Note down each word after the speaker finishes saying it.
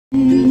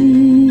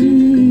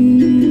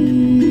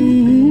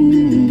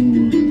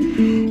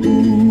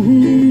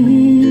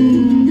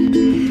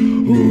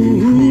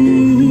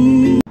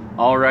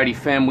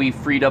fam. We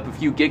freed up a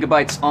few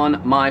gigabytes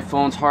on my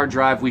phone's hard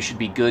drive. We should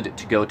be good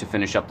to go to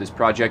finish up this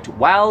project.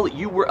 While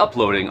you were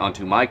uploading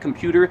onto my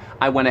computer,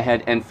 I went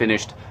ahead and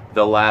finished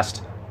the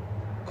last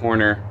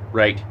corner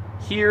right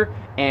here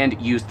and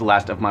used the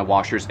last of my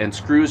washers and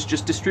screws,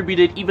 just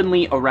distributed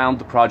evenly around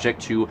the project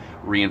to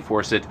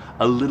reinforce it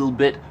a little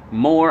bit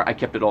more. I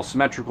kept it all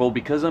symmetrical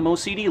because I'm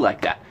OCD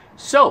like that.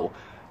 So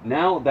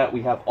now that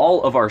we have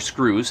all of our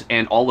screws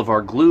and all of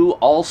our glue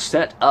all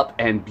set up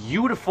and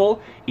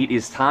beautiful, it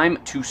is time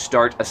to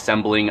start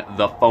assembling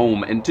the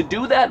foam. And to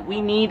do that,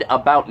 we need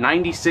about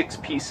 96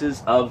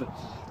 pieces of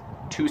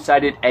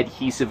two-sided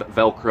adhesive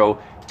Velcro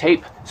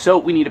tape. So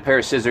we need a pair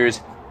of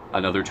scissors,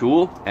 another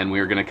tool, and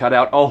we're gonna cut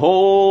out a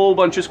whole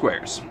bunch of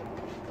squares.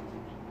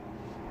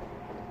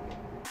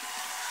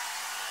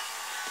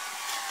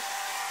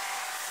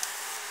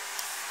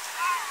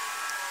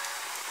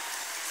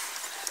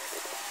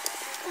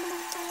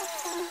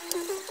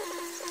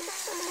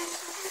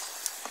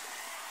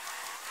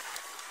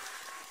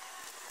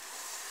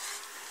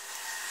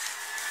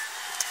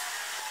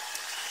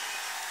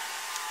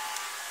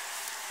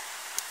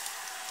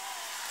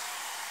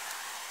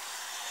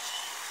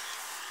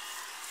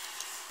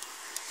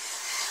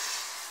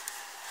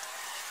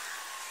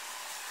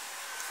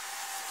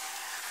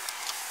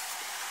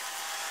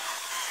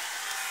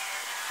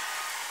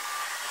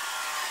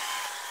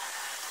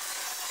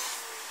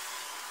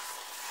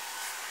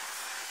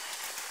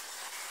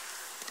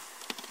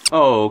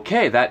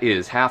 Okay, that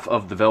is half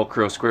of the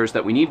Velcro squares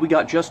that we need. We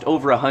got just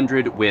over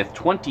 100 with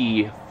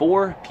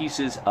 24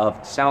 pieces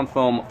of sound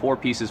foam, 4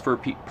 pieces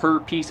per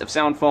piece of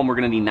sound foam. We're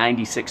gonna need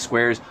 96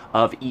 squares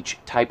of each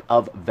type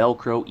of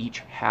Velcro, each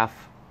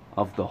half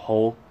of the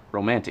whole.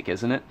 Romantic,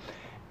 isn't it?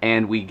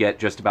 And we get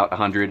just about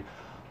 100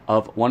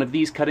 of one of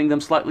these, cutting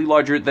them slightly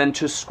larger than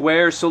to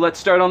squares. So let's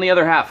start on the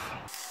other half.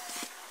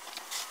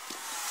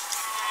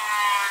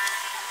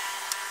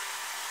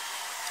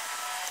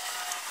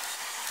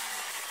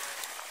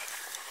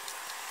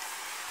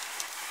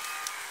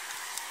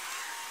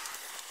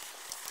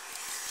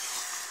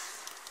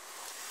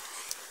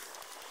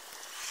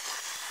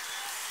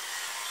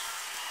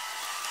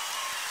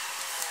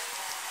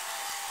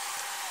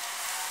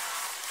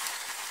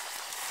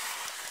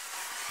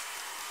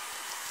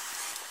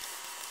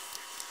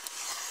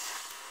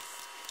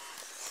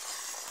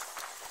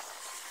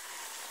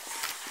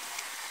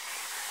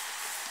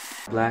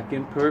 Black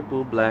and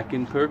purple, black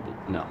and purple.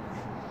 No.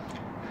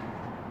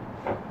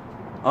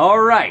 All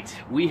right,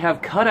 we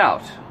have cut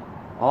out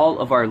all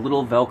of our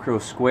little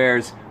Velcro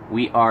squares.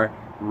 We are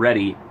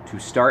ready to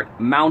start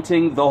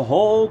mounting the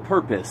whole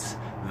purpose,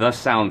 the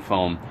sound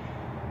foam.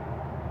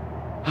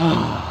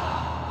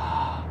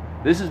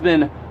 This has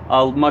been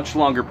a much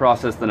longer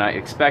process than I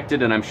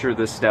expected, and I'm sure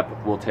this step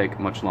will take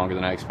much longer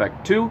than I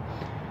expect too.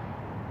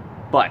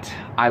 But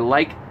I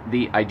like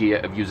the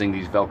idea of using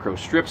these Velcro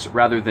strips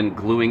rather than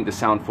gluing the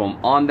sound foam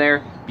on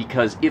there,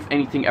 because if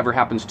anything ever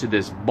happens to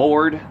this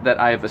board that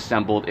I have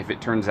assembled, if it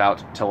turns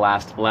out to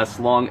last less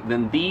long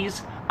than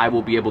these, I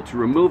will be able to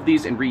remove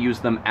these and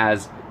reuse them,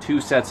 as 2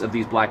 sets of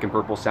these black and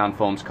purple sound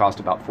foams cost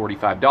about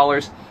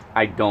 $45.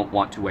 I don't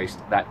want to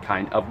waste that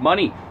kind of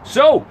money.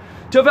 So,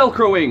 to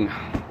Velcroing!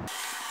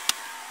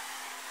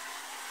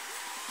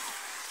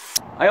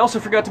 I also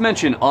forgot to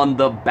mention, on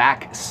the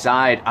back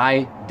side,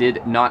 I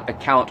did not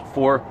account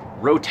for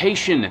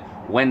rotation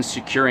when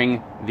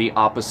securing the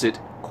opposite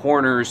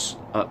corners.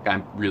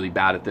 I'm really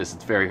bad at this.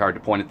 It's very hard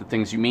to point at the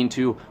things you mean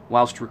to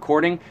whilst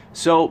recording.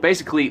 So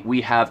basically,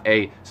 we have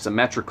a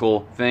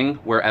symmetrical thing,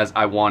 whereas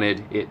I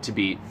wanted it to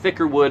be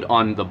thicker wood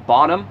on the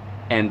bottom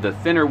and the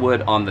thinner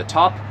wood on the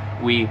top.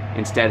 We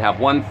instead have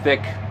one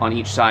thick on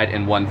each side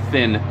and one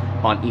thin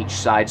on each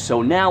side.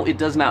 So now it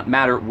does not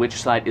matter which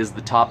side is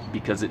the top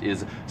because it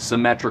is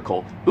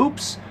symmetrical.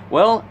 Oops.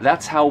 Well,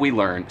 that's how we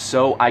learn.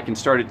 So I can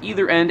start at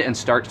either end and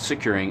start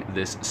securing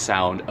this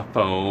sound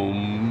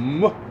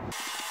foam.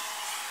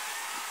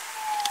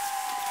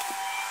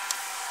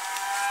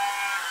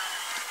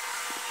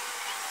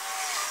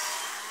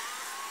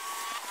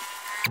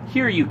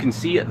 Here you can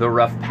see the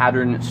rough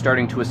pattern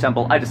starting to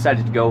assemble. I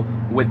decided to go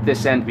with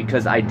this end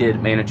because I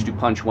did manage to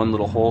punch one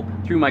little hole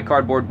through my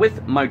cardboard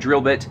with my drill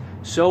bit.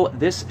 So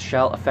this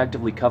shall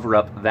effectively cover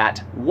up that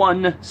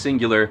one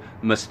singular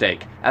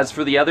mistake. As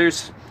for the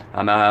others,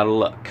 I'm out of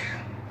luck.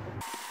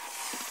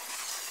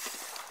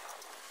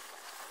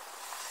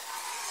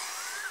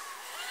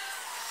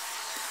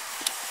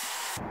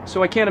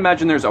 So I can't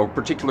imagine there's a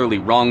particularly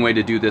wrong way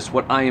to do this.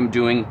 What I am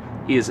doing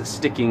is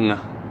sticking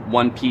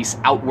one piece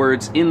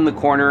outwards in the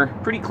corner,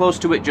 pretty close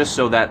to it, just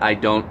so that I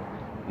don't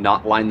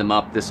not line them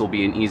up. This will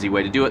be an easy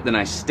way to do it. Then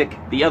I stick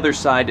the other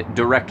side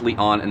directly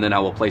on, and then I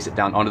will place it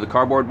down onto the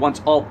cardboard once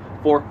all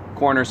 4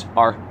 corners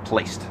are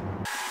placed.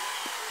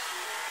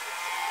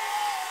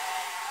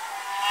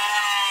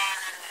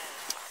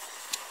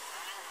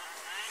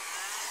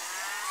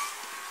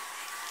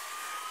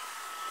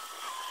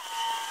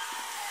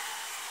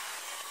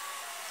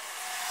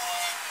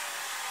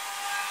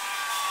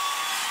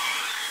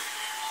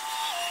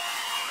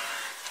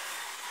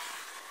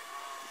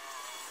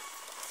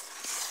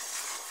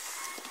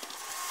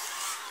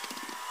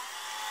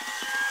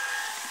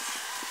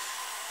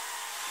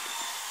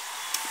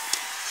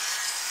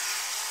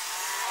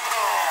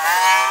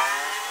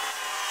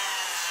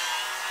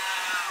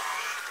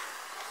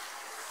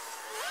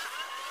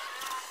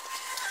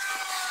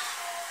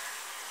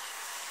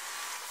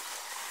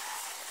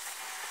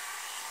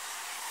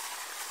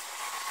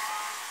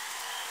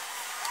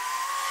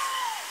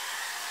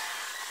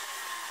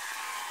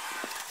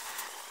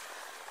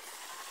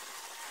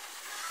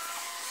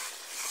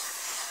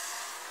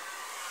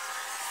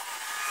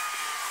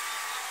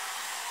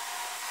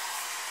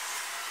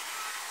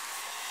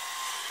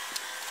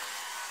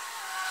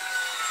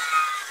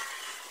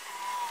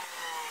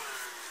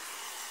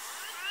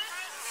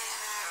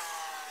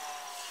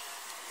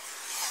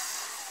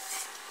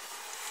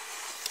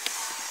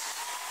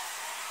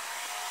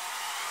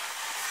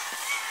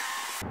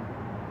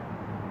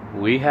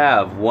 We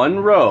have one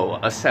row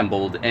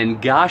assembled,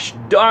 and gosh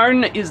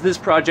darn is this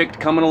project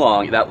coming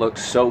along. That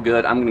looks so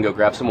good. I'm gonna go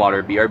grab some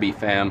water. BRB,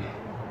 fam.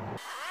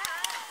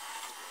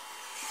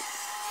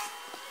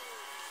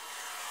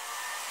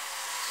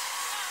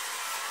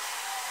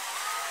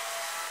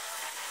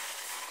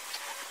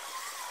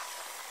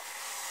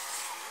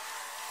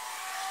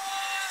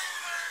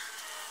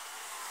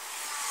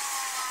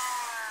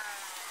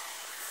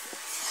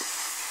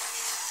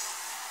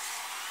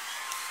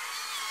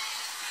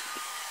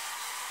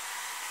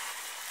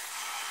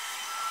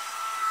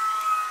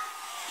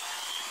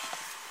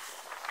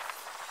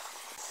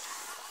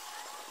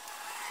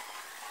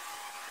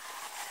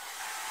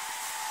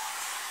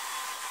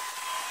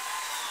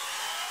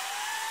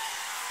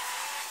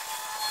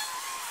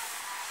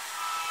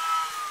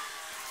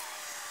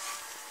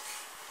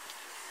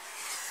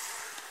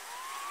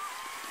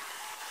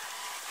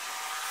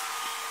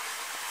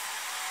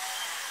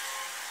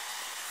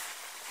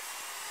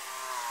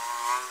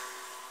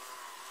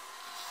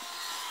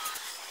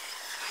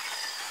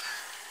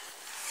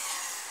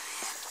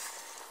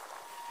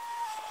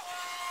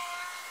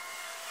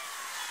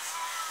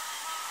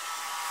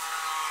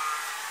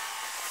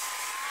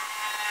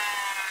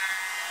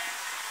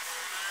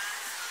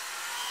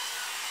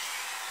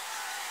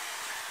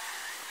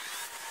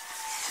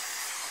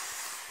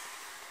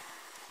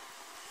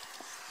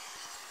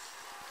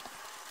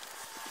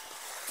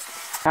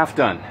 Half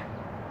done.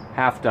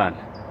 Half done.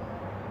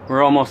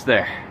 We're almost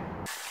there.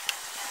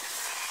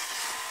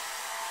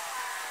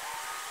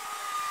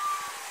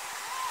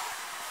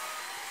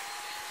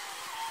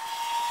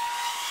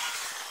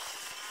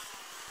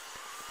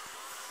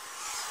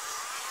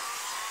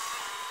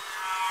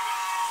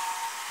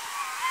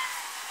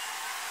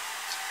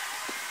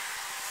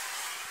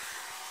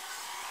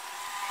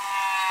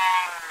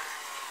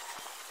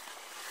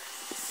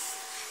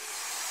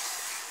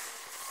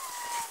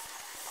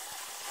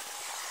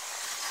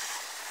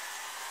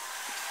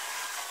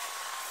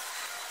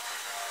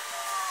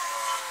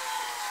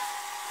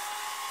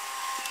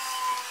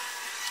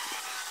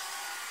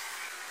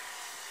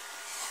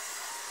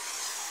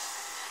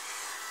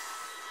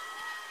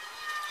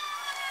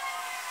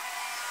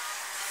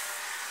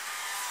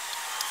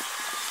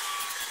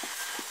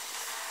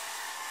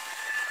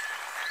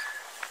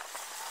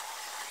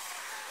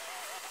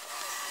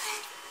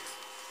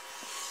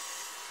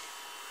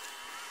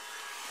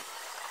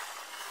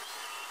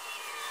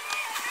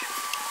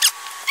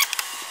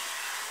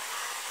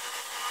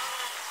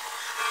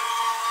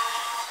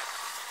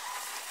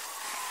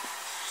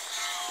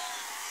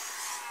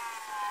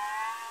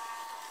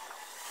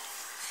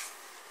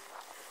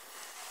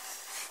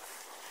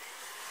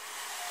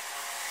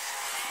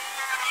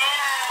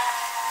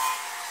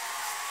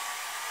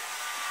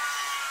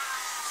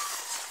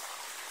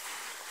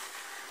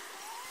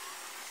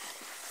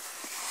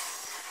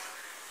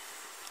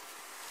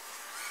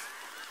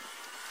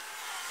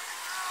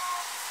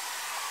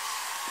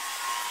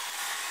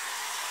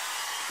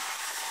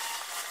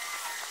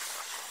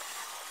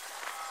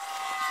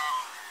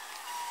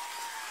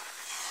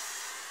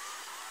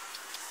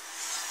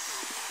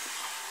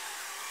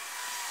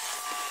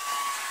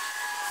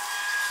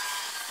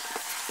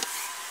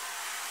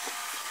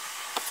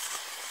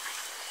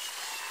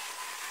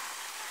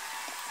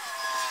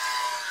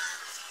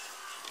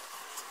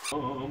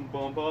 Bum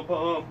bum bum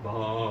bum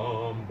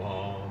bum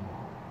bum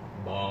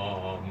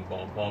bum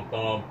bum bum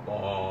bum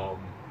bum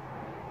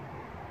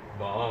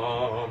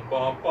bum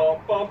bum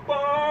bum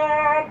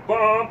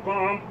bum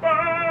bum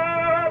bum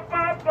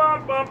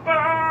bum bum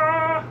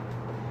bum.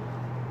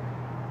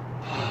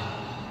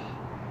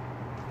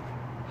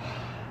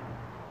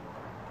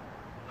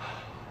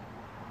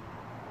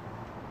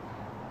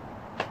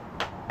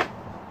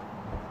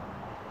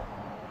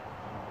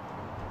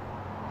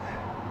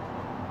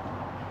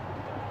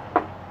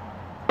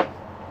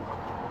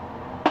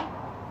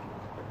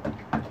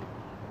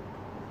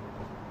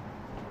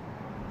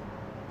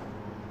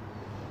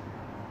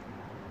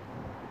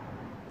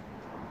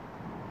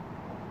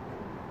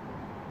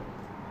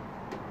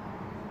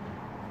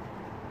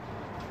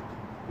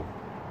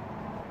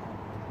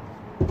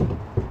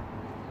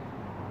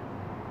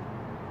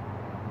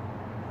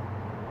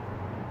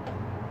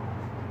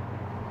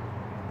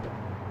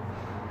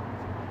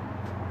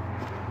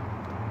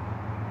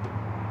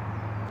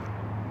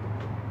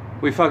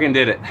 We fucking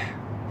did it.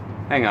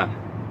 Hang on.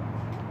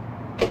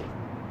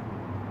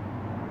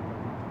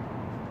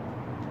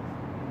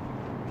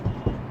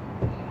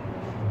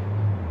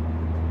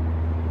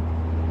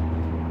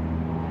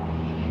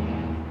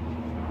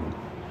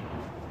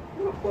 A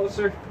little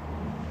closer.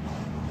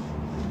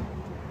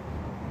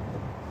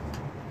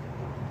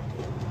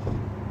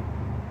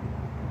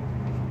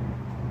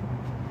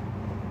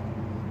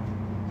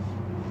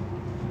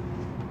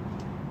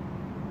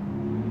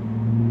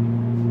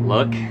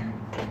 Look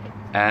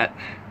at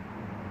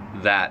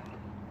that.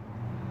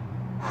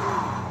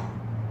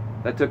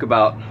 That took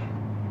about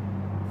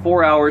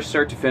 4 hours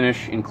start to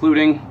finish,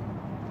 including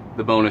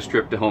the bonus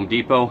trip to Home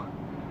Depot.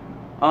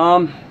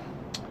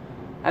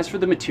 As for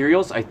the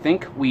materials, I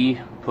think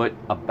we put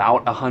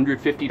about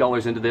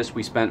 $150 into this.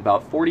 We spent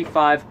about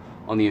 $45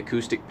 on the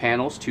acoustic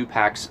panels, 2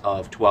 packs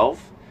of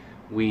 12.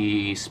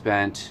 We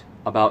spent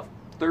about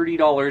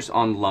 $30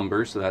 on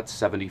lumber, so that's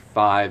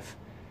 75.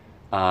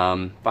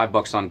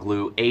 $5 on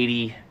glue,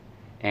 80,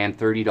 and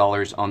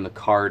 $30 on the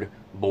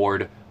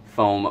cardboard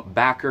foam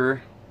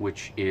backer,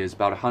 which is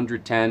about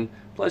 110,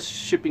 plus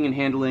shipping and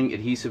handling,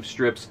 adhesive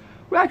strips.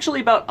 Well,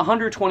 actually about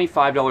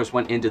 $125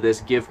 went into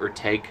this, give or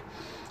take,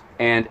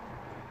 and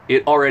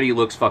it already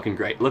looks fucking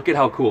great. Look at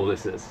how cool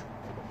this is.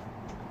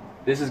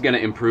 This is going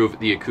to improve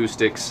the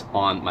acoustics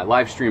on my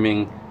live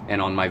streaming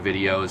and on my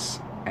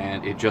videos,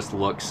 and it just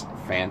looks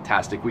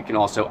fantastic. We can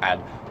also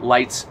add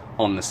lights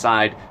on the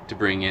side to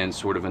bring in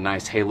sort of a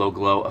nice halo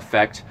glow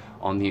effect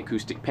on the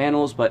acoustic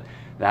panels, but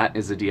that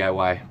is a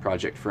DIY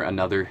project for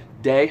another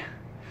day.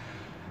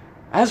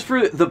 As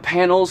for the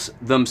panels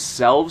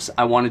themselves,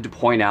 I wanted to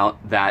point out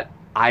that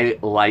I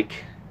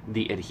like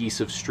the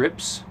adhesive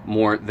strips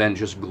more than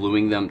just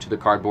gluing them to the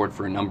cardboard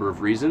for a number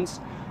of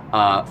reasons.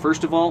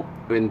 First of all,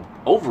 and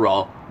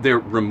overall, they're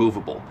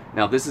removable.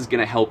 Now this is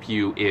gonna help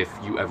you if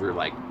you ever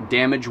like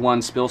damage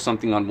one, spill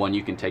something on one,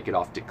 you can take it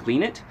off to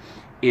clean it.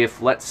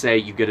 If, let's say,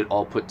 you get it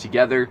all put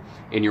together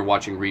and you're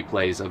watching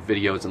replays of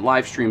videos and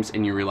live streams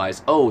and you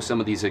realize, oh, some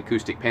of these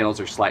acoustic panels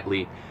are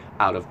slightly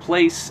out of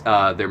place,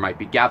 there might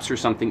be gaps or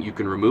something, you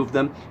can remove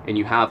them and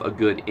you have a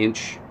good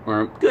inch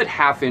or a good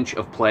 ½ inch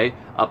of play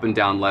up and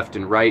down, left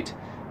and right,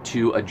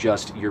 to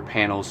adjust your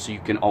panels, so you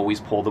can always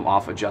pull them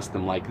off, adjust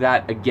them like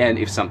that. Again,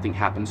 if something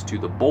happens to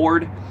the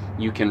board,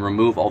 you can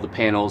remove all the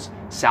panels,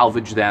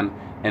 salvage them,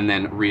 and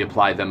then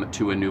reapply them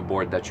to a new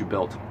board that you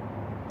built.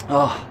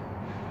 Oh,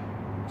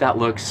 that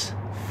looks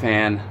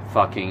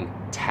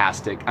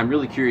fan-fucking-tastic. I'm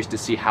really curious to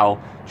see how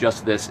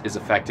just this is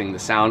affecting the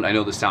sound. I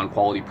know the sound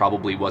quality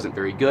probably wasn't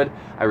very good.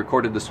 I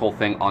recorded this whole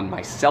thing on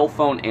my cell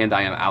phone and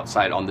I am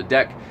outside on the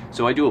deck,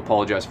 so I do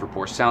apologize for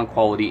poor sound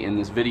quality in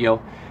this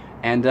video.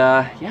 And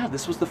yeah,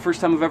 this was the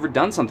first time I've ever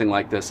done something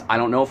like this. I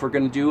don't know if we're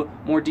gonna do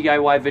more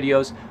DIY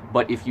videos,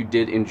 but if you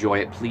did enjoy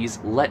it, please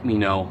let me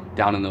know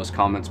down in those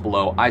comments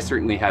below. I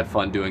certainly had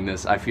fun doing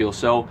this. I feel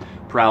so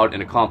proud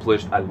and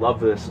accomplished. I love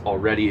this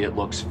already. It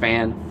looks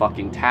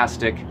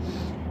fan-fucking-tastic.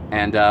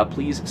 And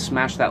please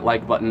smash that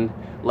like button.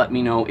 Let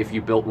me know if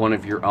you built one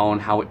of your own,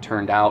 how it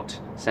turned out.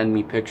 Send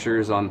me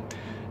pictures on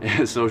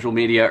social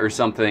media or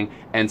something,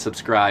 and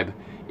subscribe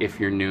if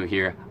you're new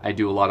here. I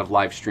do a lot of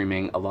live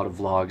streaming, a lot of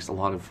vlogs,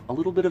 a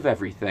little bit of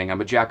everything.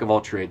 I'm a jack of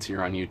all trades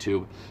here on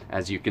YouTube,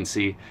 as you can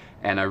see,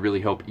 and I really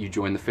hope you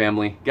join the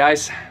family.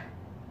 Guys,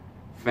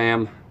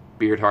 fam,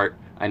 Beardheart.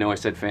 I know I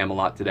said fam a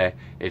lot today.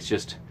 It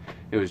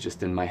was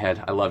just in my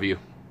head. I love you.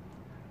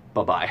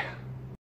 Bye-bye.